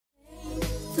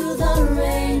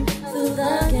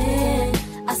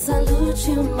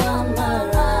you,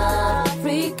 mama,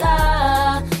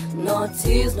 Africa. No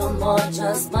tears, no more,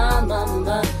 just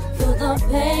mama. Through the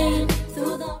pain,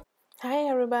 through the... Hi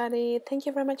everybody, thank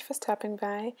you very much for stopping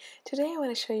by. Today I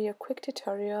want to show you a quick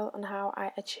tutorial on how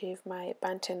I achieve my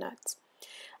Bantu knots.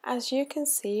 As you can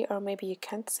see, or maybe you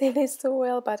can't see this so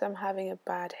well, but I'm having a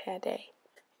bad hair day.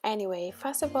 Anyway,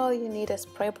 first of all, you need a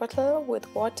spray bottle with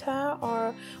water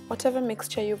or whatever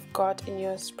mixture you've got in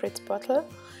your Spritz bottle.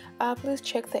 Please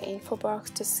check the info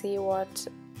box to see what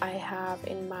I have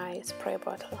in my spray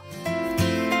bottle.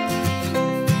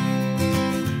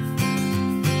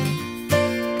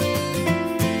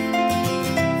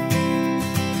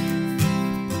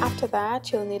 After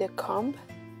that, you'll need a comb.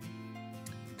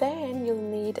 Then you'll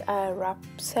need a wrap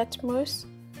set mousse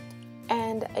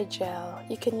and a gel.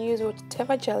 You can use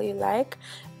whatever gel you like,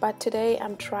 but today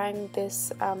I'm trying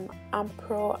this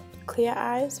Ampro clear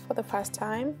eyes for the first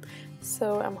time,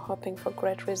 so I'm hoping for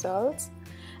great results.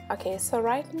 Okay, so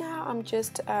right now I'm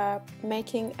just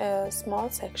making a small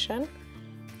section.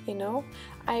 You know,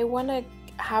 I want to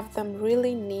have them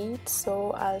really neat,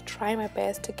 so I'll try my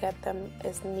best to get them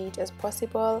as neat as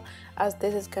possible, as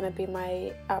this is going to be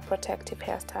my protective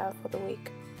hairstyle for the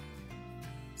week.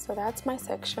 So that's my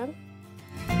section.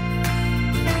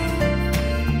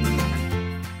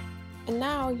 And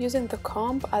now using the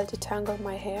comb, I'll detangle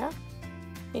my hair,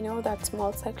 you know, that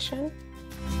small section.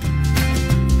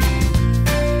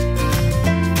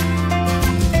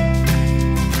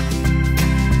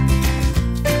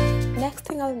 Next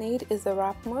thing I'll need is the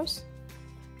wrap mousse.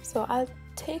 So I'll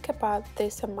take about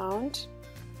this amount,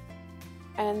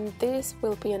 and this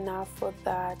will be enough for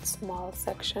that small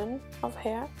section of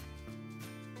hair.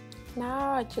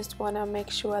 Now I just want to make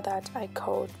sure that I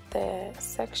coat the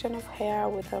section of hair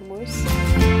with the mousse.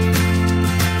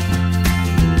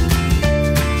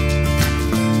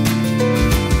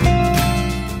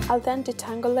 I'll then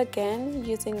detangle again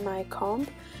using my comb,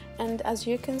 and as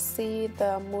you can see,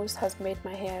 the mousse has made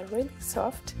my hair really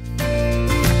soft.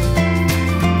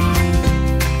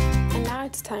 And now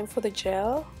it's time for the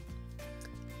gel.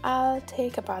 I'll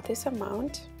take about this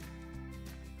amount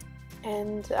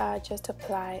and just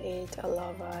apply it all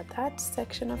over that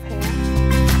section of hair.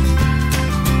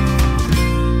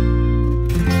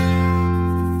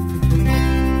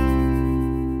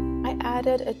 I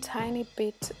added a tiny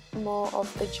bit more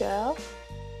of the gel,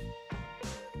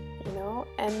 you know,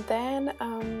 and then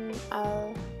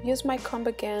I'll use my comb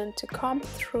again to comb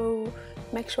through,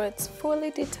 make sure it's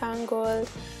fully detangled,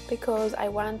 because I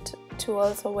want to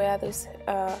also wear this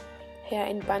hair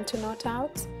in Bantu knot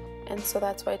outs, and so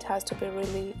that's why it has to be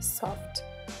really soft.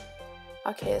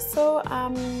 Okay, so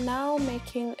I'm now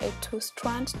making a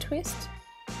 2-strand twist.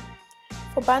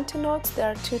 For Bantu knots, there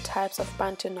are 2 types of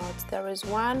Bantu knots. There is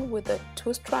one with a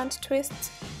 2-strand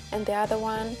twist and the other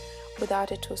one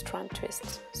without a 2-strand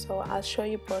twist. So I'll show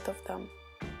you both of them.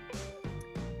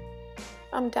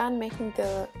 I'm done making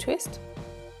the twist.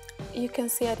 You can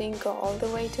see I didn't go all the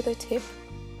way to the tip.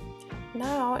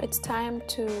 Now it's time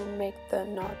to make the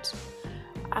knot.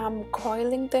 I'm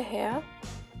coiling the hair,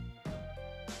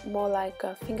 more like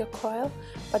a finger coil,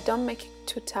 but don't make it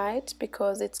too tight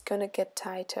because it's gonna get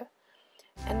tighter.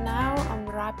 And now I'm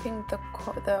wrapping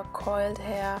the coiled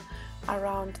hair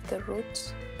around the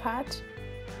root part.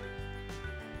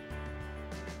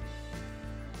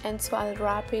 And so I'll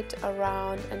wrap it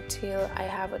around until I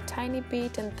have a tiny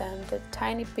bit, and then the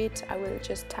tiny bit I will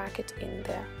just tack it in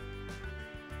there.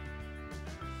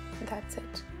 And that's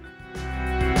it.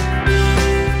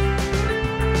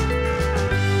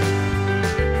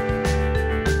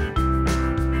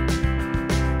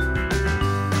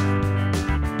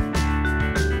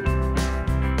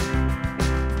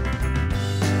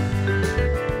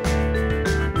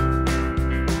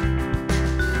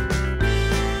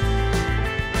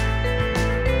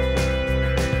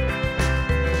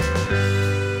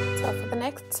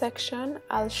 Section,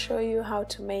 I'll show you how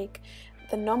to make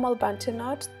the normal Bantu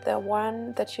knot, the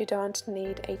one that you don't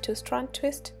need a 2-strand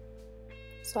twist.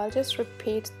 So I'll just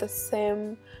repeat the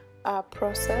same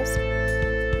process.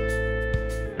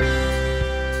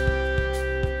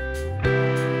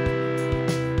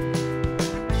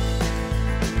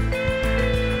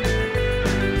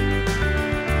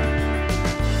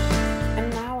 And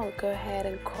now I'll go ahead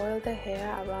and coil the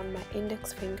hair around my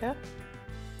index finger.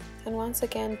 And once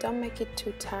again, don't make it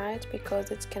too tight because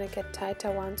it's gonna get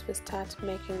tighter once we start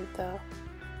making the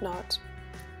knot.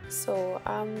 So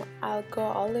I'll go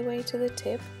all the way to the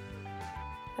tip,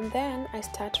 and then I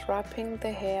start wrapping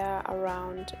the hair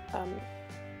around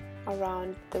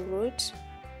the root,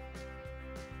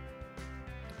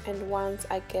 and once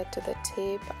I get to the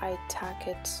tip I tack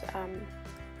it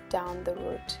down the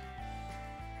root.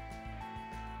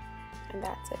 and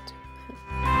that's it.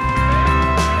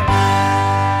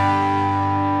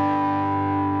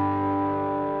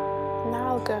 Now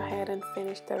I'll go ahead and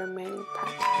finish the remaining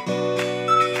part.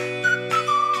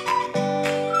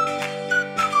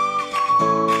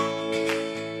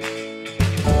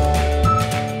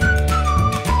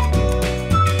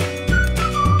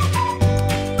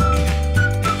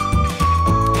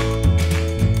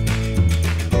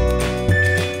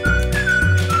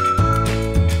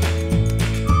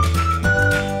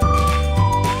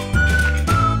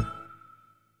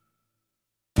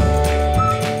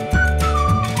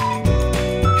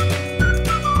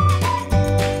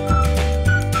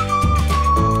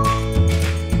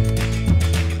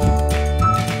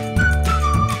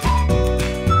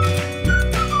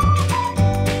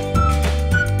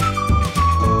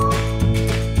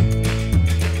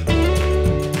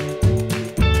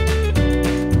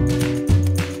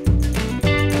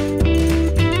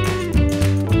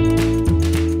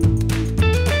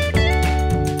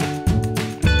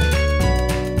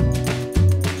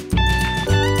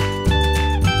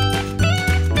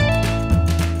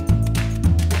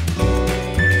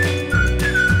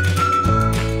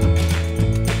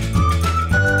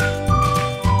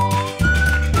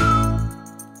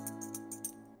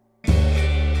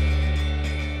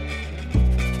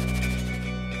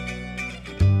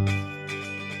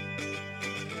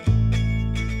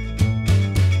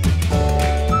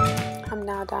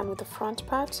 Done with the front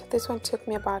part. This one took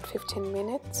me about 15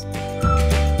 minutes. Now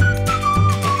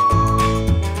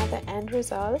the end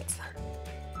result.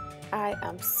 I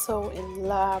am so in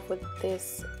love with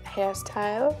this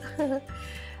hairstyle.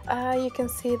 You can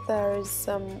see there is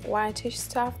some whitish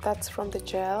stuff that's from the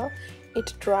gel.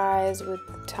 It dries with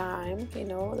time, you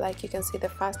know, like you can see the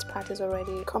first part is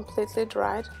already completely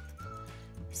dried.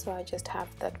 So I just have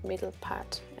that middle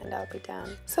part and I'll be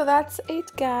done. So that's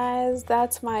it, guys.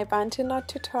 That's my Bantu knot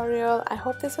tutorial. I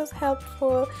hope this was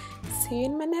helpful. See you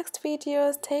in my next video.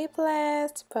 Stay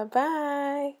blessed. Bye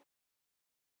bye.